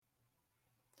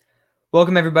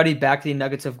Welcome, everybody, back to the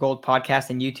Nuggets of Gold podcast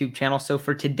and YouTube channel. So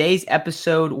for today's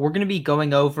episode, we're going to be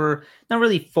going over, not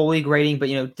really fully grading,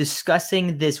 but,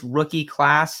 discussing this rookie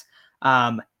class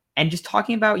and just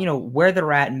talking about, where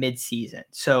they're at mid-season.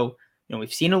 So,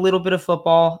 we've seen a little bit of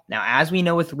football. Now, as we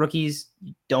know with rookies,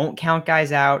 you don't count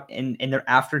guys out and they're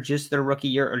after just their rookie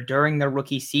year or during their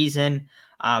rookie season.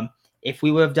 If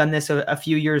we would have done this a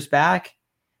few years back,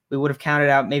 we would have counted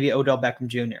out maybe Odell Beckham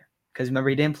Jr. because remember,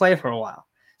 he didn't play for a while.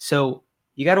 So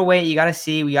you got to wait. You got to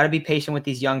see. We got to be patient with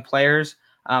these young players.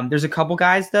 There's a couple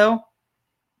guys, though,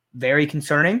 very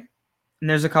concerning. And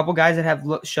there's a couple guys that have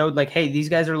showed like, hey, these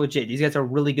guys are legit. These guys are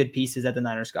really good pieces that the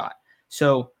Niners got.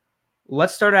 So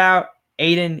let's start out.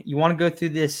 Aiden, you want to go through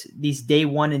these day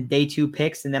one and day two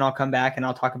picks, and then I'll come back and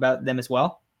I'll talk about them as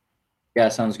well? Yeah,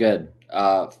 sounds good.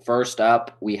 First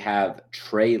up, we have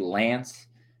Trey Lance.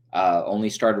 Only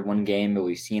started one game, but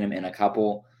we've seen him in a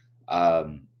couple.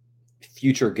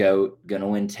 Future GOAT, going to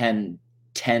win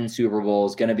 10 Super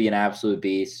Bowls, going to be an absolute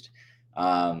beast.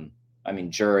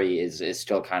 Jury is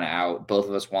still kind of out. Both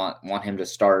of us want him to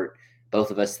start.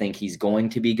 Both of us think he's going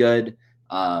to be good.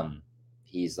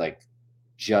 He's like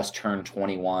just turned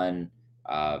 21.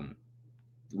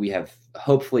 We have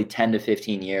hopefully 10 to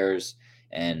 15 years.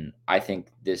 And I think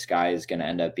this guy is going to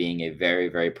end up being a very,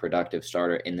 very productive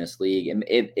starter in this league.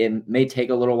 It may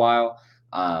take a little while,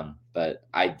 but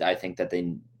I think that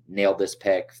they nailed this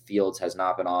pick. Fields has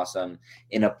not been awesome.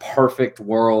 In a perfect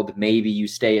world, maybe you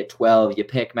stay at 12, you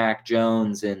pick Mac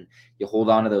Jones, and you hold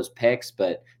on to those picks.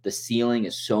 But the ceiling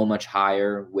is so much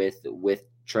higher with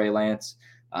Trey Lance,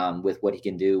 with what he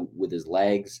can do with his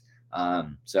legs.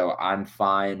 So I'm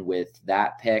fine with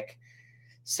that pick.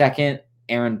 Second,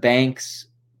 Aaron Banks,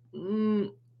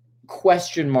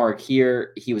 question mark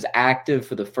here. He was active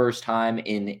for the first time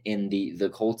in the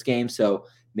Colts game, so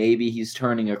maybe he's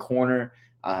turning a corner,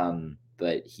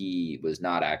 but he was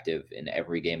not active in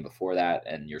every game before that.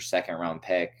 And your second round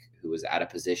pick, who was at a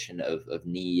position of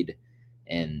need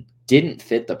and didn't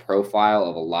fit the profile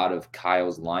of a lot of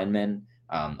Kyle's linemen,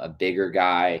 a bigger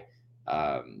guy.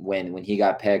 When he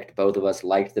got picked, both of us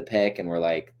liked the pick and were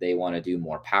like, they want to do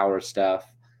more power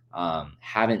stuff.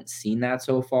 Haven't seen that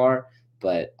so far,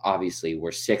 but obviously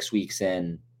we're 6 weeks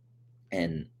in,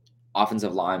 and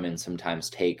offensive linemen sometimes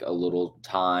take a little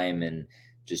time and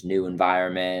just new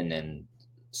environment and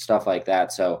stuff like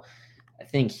that. So I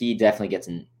think he definitely gets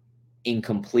an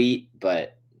incomplete,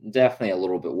 but definitely a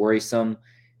little bit worrisome.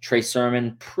 Trey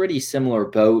Sermon, pretty similar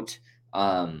boat.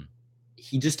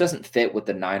 He just doesn't fit what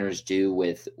the Niners do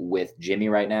with Jimmy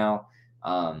right now.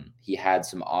 He had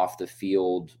some off the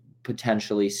field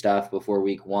potentially stuff before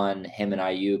week one. Him and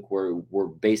Ayuk were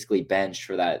basically benched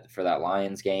for that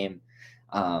Lions game.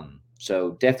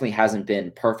 So definitely hasn't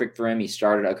been perfect for him. He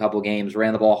started a couple games,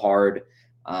 ran the ball hard.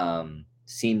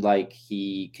 Seemed like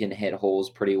he can hit holes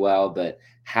pretty well, but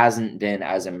hasn't been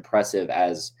as impressive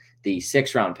as the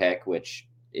 6th round pick, which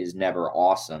is never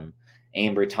awesome.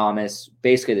 Ambry Thomas,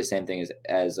 basically the same thing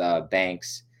as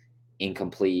Banks,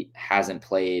 incomplete, hasn't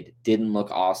played, didn't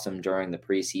look awesome during the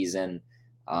preseason.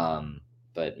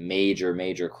 But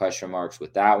major question marks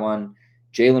with that one.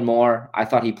 Jalen Moore, I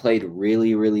thought he played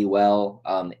really, really well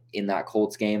in that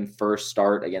Colts game. First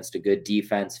start against a good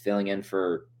defense, filling in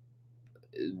for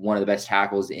one of the best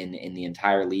tackles in the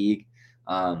entire league.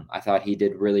 I thought he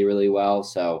did really, really well.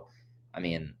 So,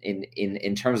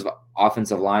 in terms of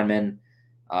offensive linemen,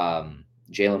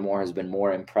 Jalen Moore has been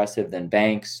more impressive than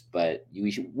Banks, but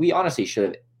we honestly should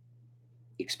have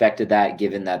expected that,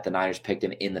 given that the Niners picked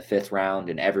him in the 5th round,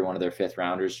 and every one of their 5th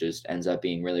rounders just ends up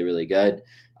being really, really good.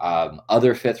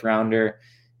 Other 5th rounder,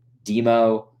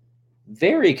 Demo,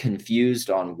 very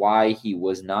confused on why he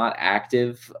was not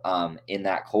active in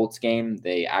that Colts game.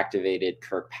 They activated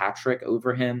Kirkpatrick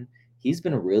over him. He's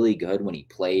been really good when he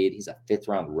played. He's a 5th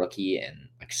round rookie and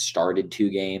started 2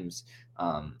 games.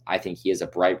 I think he has a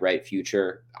bright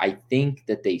future. I think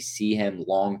that they see him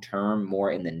long term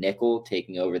more in the nickel,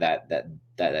 taking over that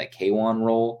K1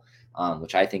 role,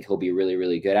 which I think he'll be really,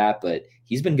 really good at. But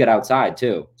he's been good outside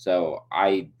too. So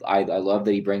I love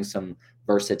that he brings some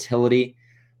versatility.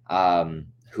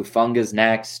 Hufunga's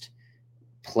next.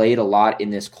 Played a lot in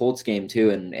this Colts game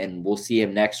too, and we'll see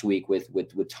him next week with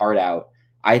Tart out.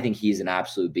 I think he's an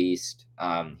absolute beast.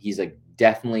 He's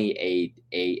definitely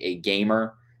a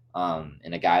gamer.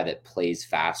 And a guy that plays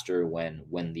faster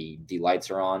when the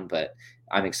lights are on, but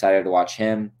I'm excited to watch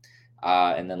him.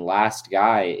 And then last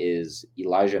guy is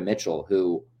Elijah Mitchell,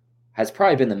 who has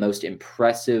probably been the most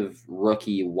impressive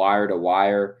rookie wire to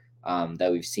wire that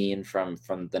we've seen from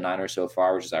the Niners so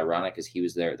far, which is ironic because he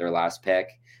was their last pick.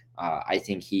 I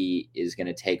think he is going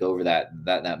to take over that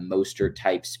Mostert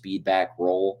type speed back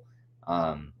role.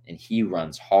 And he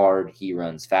runs hard, he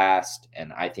runs fast,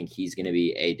 and I think he's going to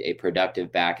be a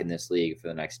productive back in this league for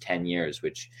the next 10 years,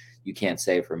 which you can't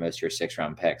say for most of your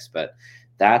 6-round picks. But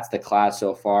that's the class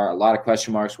so far. A lot of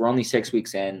question marks. We're only 6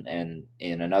 weeks in, and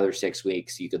in another 6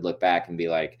 weeks, you could look back and be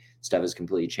like, stuff has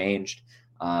completely changed.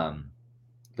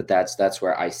 But that's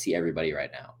where I see everybody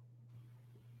right now.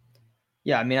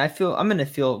 Yeah, I mean, I'm going to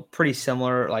feel pretty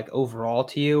similar, like overall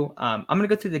to you. I'm going to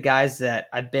go through the guys that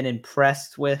I've been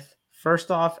impressed with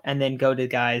first off, and then go to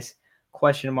guys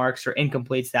question marks or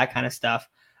incompletes, that kind of stuff.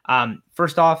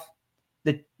 First off,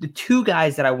 the two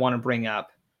guys that I want to bring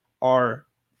up are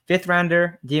 5th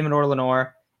rounder Deommodore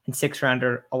Lenoir and 6th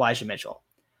rounder Elijah Mitchell.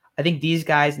 I think these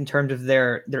guys, in terms of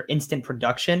their instant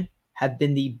production, have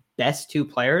been the best two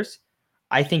players.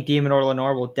 I think Deommodore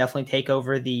Lenoir will definitely take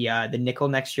over the nickel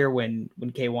next year when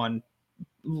K1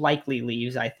 likely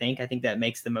leaves. I think that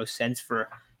makes the most sense for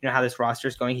how this roster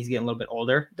is going. He's getting a little bit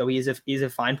older, though he's a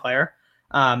fine player.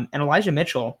 And Elijah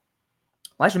Mitchell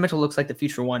looks like the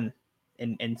future one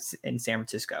in San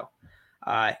Francisco.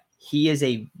 He is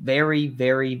a very,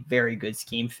 very, very good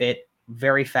scheme fit,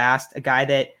 very fast. A guy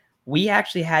that we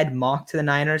actually had mocked to the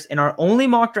Niners in our only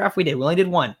mock draft we did. We only did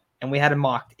one. And we had him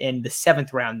mocked in the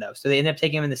 7th round, though. So they ended up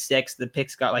taking him in the 6th. The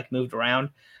picks got moved around.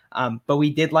 But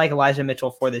we did like Elijah Mitchell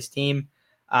for this team.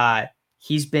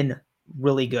 He's been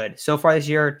really good. So far this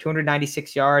year,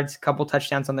 296 yards, a couple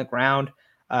touchdowns on the ground.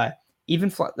 Has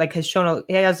shown,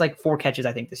 he has 4 catches,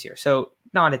 I think, this year. So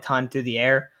not a ton through the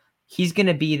air. He's going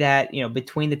to be that,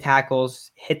 between the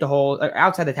tackles, hit the hole, or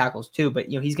outside the tackles too. But,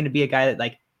 he's going to be a guy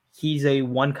that, he's a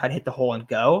one cut, hit the hole and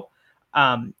go.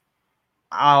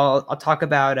 I'll talk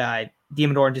about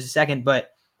Deommodore in just a second,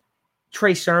 but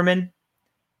Trey Sermon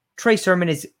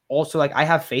is also I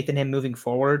have faith in him moving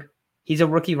forward. He's a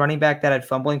rookie running back that had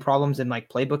fumbling problems and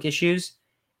playbook issues.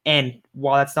 And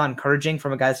while that's not encouraging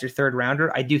from a guy that's your 3rd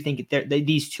rounder, I do think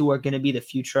these two are going to be the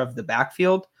future of the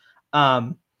backfield.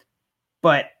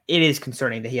 But it is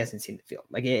concerning that he hasn't seen the field.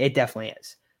 It definitely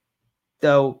is.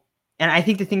 Though, and I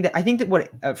think that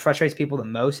what frustrates people the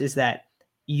most is that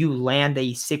you land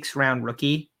a 6th round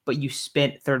rookie, but you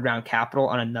spent 3rd round capital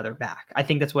on another back. I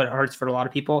think that's what hurts for a lot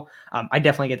of people. I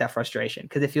definitely get that frustration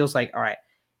because it feels like, all right,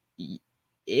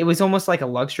 it was almost like a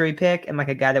luxury pick and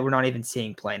a guy that we're not even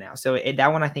seeing play now. So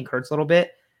that one I think hurts a little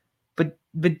bit, but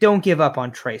don't give up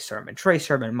on Trey Sermon. Trey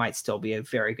Sermon might still be a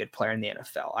very good player in the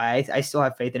NFL. I still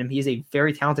have faith in him. He's a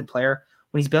very talented player.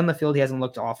 When he's been on the field, he hasn't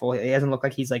looked awful. He hasn't looked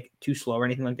like he's too slow or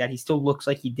anything like that. He still looks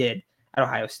like he did at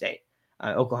Ohio State.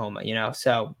 Oklahoma,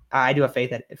 so I do have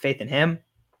faith in him.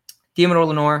 Deommodore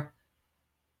Lenoir,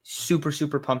 super,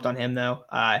 super pumped on him though.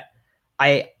 I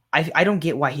don't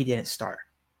get why he didn't start.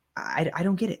 I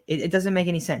don't get it. It doesn't make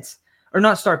any sense. Or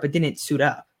not start, but didn't suit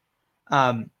up.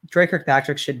 Dre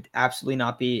Kirkpatrick should absolutely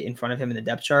not be in front of him in the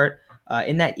depth chart.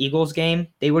 In that Eagles game,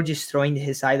 they were just throwing to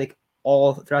his side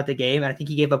all throughout the game, and I think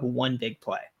he gave up one big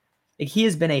play. He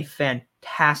has been a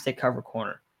fantastic cover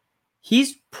corner.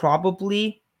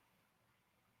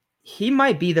 He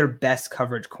might be their best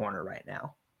coverage corner right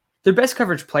now. Their best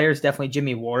coverage player is definitely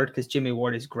Jimmy Ward because Jimmy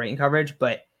Ward is great in coverage,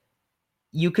 but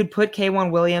you could put K1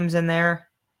 Williams in there.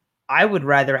 I would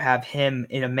rather have him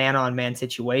in a man-on-man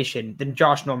situation than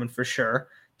Josh Norman for sure,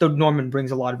 though Norman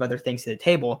brings a lot of other things to the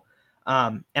table.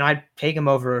 And I'd take him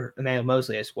over Emmanuel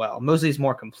Moseley as well. Moseley's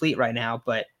more complete right now,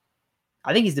 but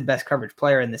I think he's the best coverage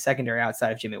player in the secondary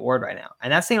outside of Jimmy Ward right now.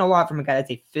 And that's saying a lot from a guy that's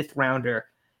a 5th rounder.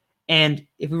 And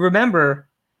if we remember,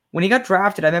 when he got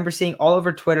drafted, I remember seeing all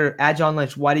over Twitter, at John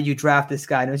Lynch, why did you draft this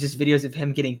guy? And it was just videos of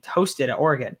him getting toasted at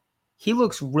Oregon. He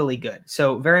looks really good.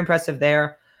 So very impressive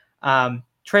there.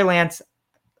 Trey Lance,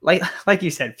 like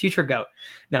you said, future GOAT.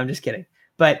 No, I'm just kidding.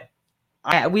 But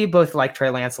we both like Trey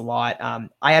Lance a lot.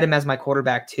 I had him as my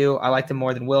quarterback too. I liked him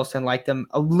more than Wilson. Liked him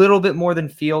a little bit more than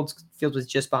Fields. Fields was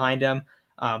just behind him.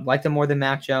 Liked him more than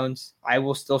Mac Jones. I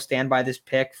will still stand by this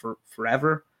pick for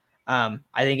forever. I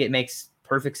think it makes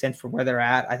perfect sense for where they're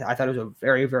at. I thought it was a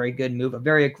very, very good move, a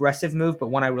very aggressive move, but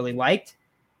one I really liked.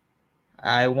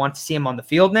 I want to see him on the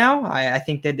field now. I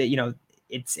think that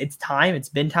it's time. It's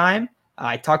been time.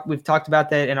 We've talked about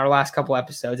that in our last couple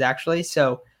episodes actually.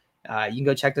 So you can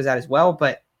go check those out as well.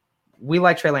 But we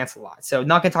like Trey Lance a lot. So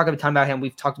not going to talk a ton about him.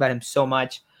 We've talked about him so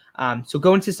much. So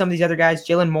go into some of these other guys.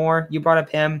 Jalen Moore, you brought up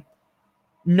him.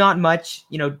 Not much.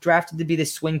 Drafted to be the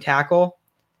swing tackle.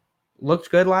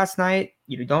 Looked good last night.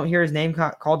 You don't hear his name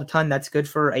called a ton. That's good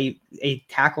for a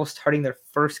tackle starting their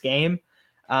first game.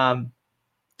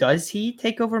 Does he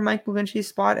take over Mike McGlinchey's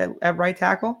spot at right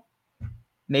tackle?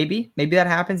 Maybe that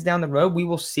happens down the road. We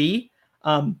will see.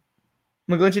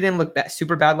 McGlinchey didn't look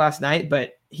super bad last night,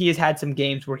 but he has had some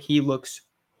games where he looks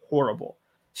horrible.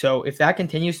 So if that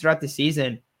continues throughout the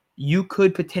season, you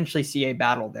could potentially see a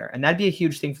battle there. And that'd be a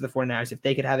huge thing for the 49ers if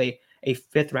they could have a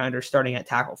fifth rounder starting at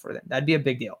tackle for them. That'd be a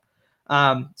big deal.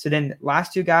 So then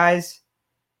last two guys,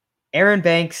 Aaron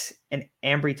Banks and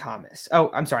Ambry Thomas.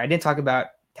 Oh, I'm sorry. I didn't talk about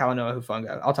Talanoa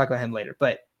Hufanga. I'll talk about him later.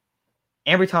 But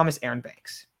Ambry Thomas, Aaron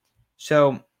Banks.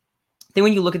 So I think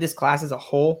when you look at this class as a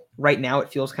whole, right now it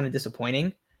feels kind of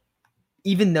disappointing.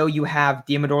 Even though you have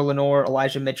Deommodore Lenoir,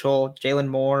 Elijah Mitchell, Jalen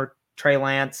Moore, Trey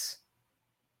Lance,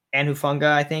 and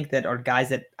Hufanga, I think that are guys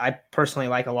that I personally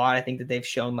like a lot. I think that they've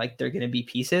shown like they're going to be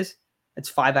pieces. That's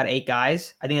 5 out of 8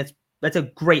 guys. I think that's a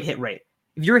great hit rate.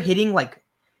 If you're hitting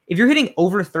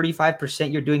over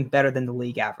 35%, you're doing better than the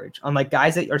league average on like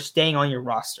guys that are staying on your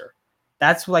roster.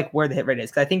 That's like where the hit rate is.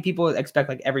 Because I think people expect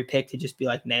like every pick to just be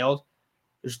like nailed.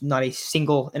 There's not a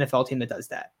single NFL team that does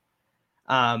that.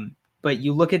 But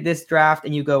you look at this draft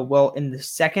and you go, well, in the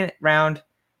second round,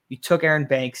 you took Aaron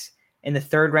Banks. In the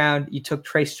third round, you took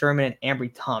Trey Sermon and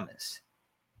Ambry Thomas.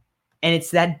 And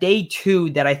it's that day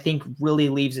 2 that I think really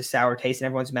leaves a sour taste in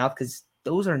everyone's mouth because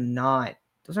those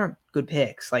aren't good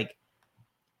picks. Like,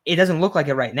 it doesn't look like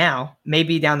it right now.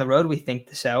 Maybe down the road we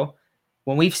think so.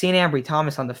 When we've seen Ambry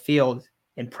Thomas on the field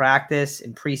in practice,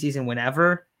 in preseason,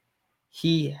 whenever,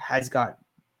 he has got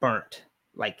burnt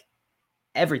like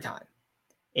every time.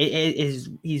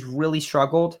 He's really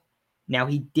struggled. Now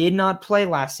he did not play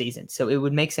last season, so it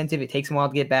would make sense if it takes him a while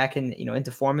to get back and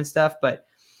into form and stuff. But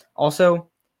also,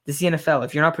 this is the NFL.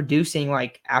 If you're not producing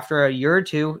like after a year or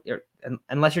two,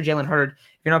 unless you're Jalen Hurd,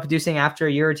 if you're not producing after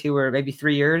a year or two or maybe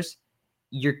 3 years,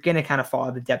 you're gonna kind of fall out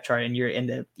of the depth chart, and you're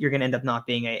gonna end up not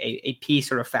being a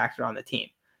piece or a factor on the team.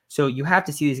 So you have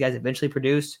to see these guys eventually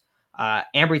produce.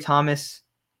 Ambry Thomas,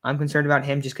 I'm concerned about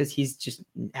him just because he's just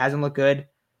hasn't looked good.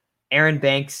 Aaron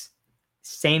Banks,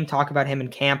 same talk about him in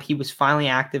camp. He was finally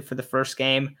active for the first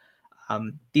game.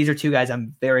 These are two guys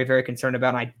I'm very, very concerned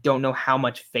about, and I don't know how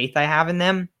much faith I have in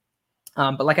them.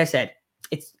 But like I said,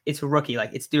 it's a rookie.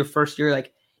 Like, it's their first year.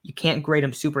 Like, you can't grade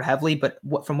him super heavily, but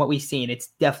from what we've seen, it's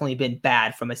definitely been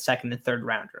bad from a second and third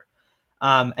rounder.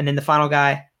 And then the final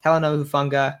guy, Talanoa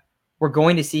Hufanga, we're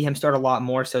going to see him start a lot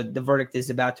more, so the verdict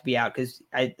is about to be out because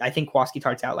I think Kwaski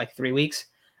Tart's out like 3 weeks.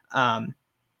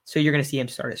 So you're going to see him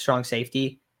start at strong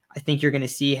safety. I think you're going to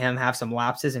see him have some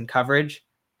lapses in coverage.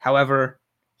 However,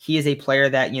 he is a player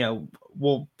that,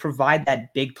 will provide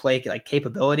that big play like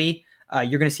capability.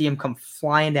 You're going to see him come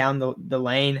flying down the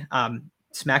lane,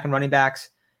 smacking running backs.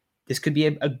 This could be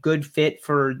a good fit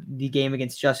for the game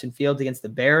against Justin Fields against the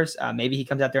Bears. Maybe he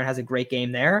comes out there and has a great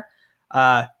game there.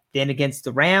 Then against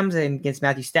the Rams and against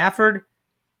Matthew Stafford,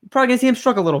 you're probably going to see him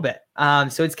struggle a little bit.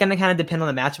 So it's going to kind of depend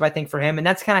on the matchup, I think, for him. And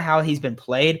that's kind of how he's been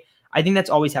played. I think that's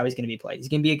always how he's going to be played. He's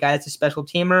going to be a guy that's a special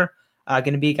teamer,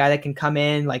 going to be a guy that can come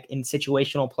in like in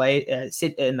situational play,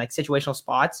 sit in like situational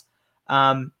spots.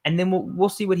 And then we'll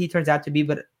see what he turns out to be.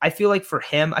 But I feel like for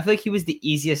him, I feel like he was the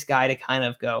easiest guy to kind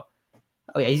of go,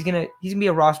 oh yeah, he's gonna be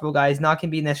a rosterable guy. He's not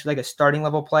gonna be necessarily like a starting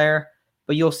level player,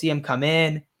 but you'll see him come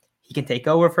in. He can take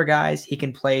over for guys. He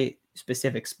can play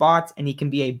specific spots, and he can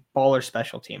be a baller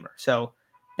special teamer. So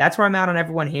that's where I'm at on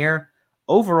everyone here.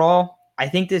 Overall, I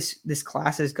think this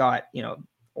class has got, a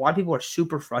lot of people are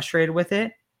super frustrated with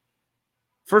it.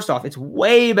 First off, it's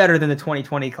way better than the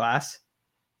 2020 class,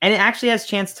 and it actually has a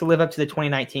chance to live up to the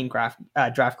 2019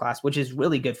 draft class, which is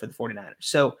really good for the 49ers.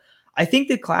 So I think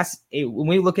the class, when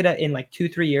we look at it in like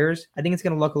 2-3 years, I think it's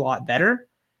going to look a lot better.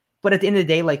 But at the end of the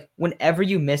day, like whenever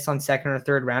you miss on second or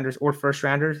third rounders or first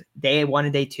rounders, day 1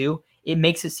 and day 2, it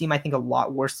makes it seem, I think, a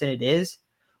lot worse than it is.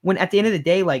 When at the end of the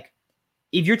day, like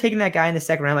if you're taking that guy in the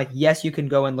second round, like yes, you can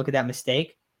go and look at that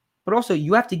mistake, but also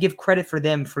you have to give credit for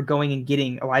them for going and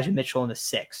getting Elijah Mitchell in the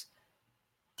 6th,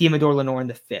 Deommodore Lenoir in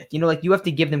the 5th. Like you have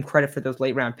to give them credit for those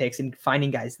late round picks and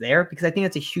finding guys there because I think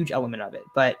that's a huge element of it.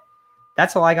 But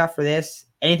that's all I got for this.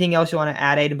 Anything else you want to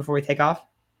add, Aiden, before we take off?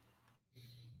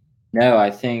 No,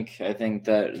 I think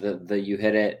that you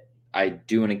hit it. I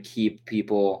do want to keep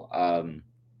people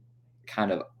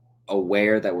kind of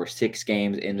aware that we're 6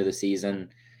 games into the season.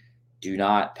 Do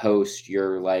not post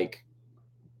your like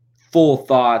full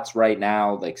thoughts right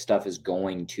now. Like stuff is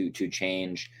going to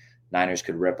change. Niners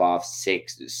could rip off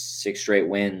six straight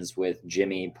wins with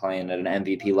Jimmy playing at an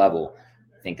MVP level.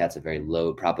 I think that's a very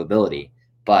low probability,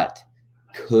 but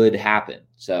could happen.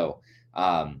 So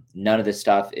none of this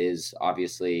stuff is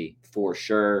obviously for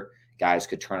sure. Guys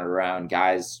could turn it around.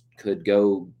 Guys could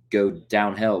go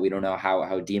downhill. We don't know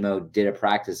how Demo did a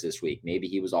practice this week. Maybe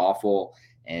he was awful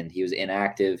and he was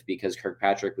inactive because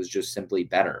Kirkpatrick was just simply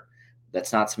better.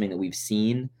 That's not something that we've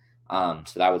seen.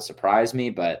 So that would surprise me,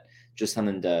 but just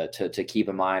something to keep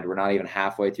in mind. We're not even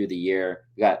halfway through the year.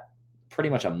 We got pretty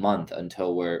much a month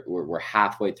until we're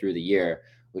halfway through the year,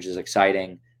 which is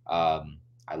exciting.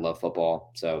 I love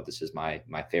football, so this is my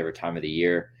favorite time of the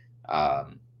year,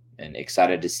 and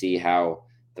excited to see how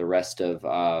the rest of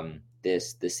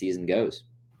this season goes.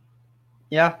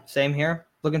 Yeah, same here.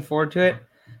 Looking forward to it.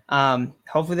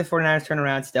 Hopefully the 49ers turn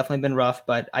around. It's definitely been rough,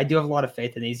 but I do have a lot of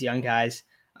faith in these young guys.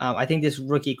 I think this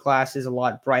rookie class is a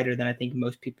lot brighter than I think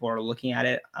most people are looking at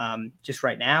it just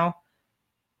right now.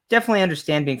 Definitely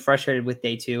understand being frustrated with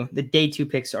day two. The day two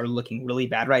picks are looking really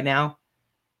bad right now,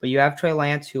 but you have Trey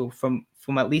Lance, who from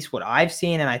at least what I've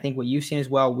seen, and I think what you've seen as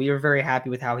well, we are very happy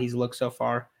with how he's looked so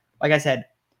far. Like I said,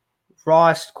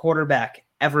 rawest quarterback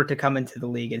ever to come into the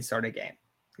league and start a game.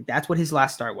 That's what his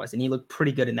last start was, and he looked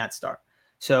pretty good in that start.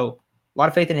 So a lot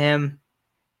of faith in him.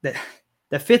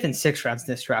 The fifth and sixth rounds in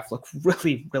this draft look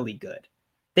really, really good.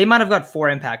 They might have got 4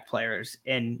 impact players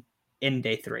in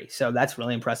day 3, so that's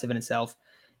really impressive in itself.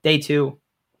 Day 2,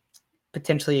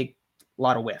 potentially a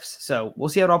lot of whiffs. So we'll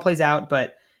see how it all plays out,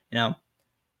 but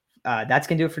that's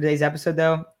going to do it for today's episode,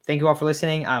 though. Thank you all for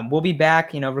listening. We'll be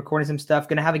back, recording some stuff.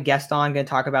 Going to have a guest on, going to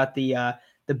talk about the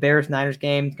Bears-Niners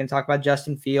game. Going to talk about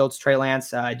Justin Fields, Trey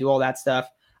Lance, do all that stuff.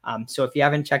 So if you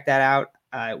haven't checked that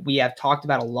out, we have talked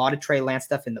about a lot of Trey Lance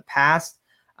stuff in the past,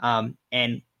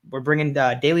 and we're bringing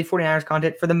daily 49ers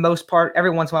content for the most part.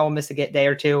 Every once in a while, we'll miss a day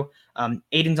or two.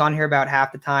 Aiden's on here about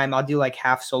half the time. I'll do like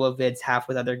half solo vids, half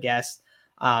with other guests.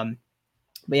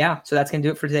 But yeah, so that's going to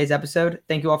do it for today's episode.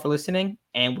 Thank you all for listening,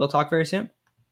 and we'll talk very soon.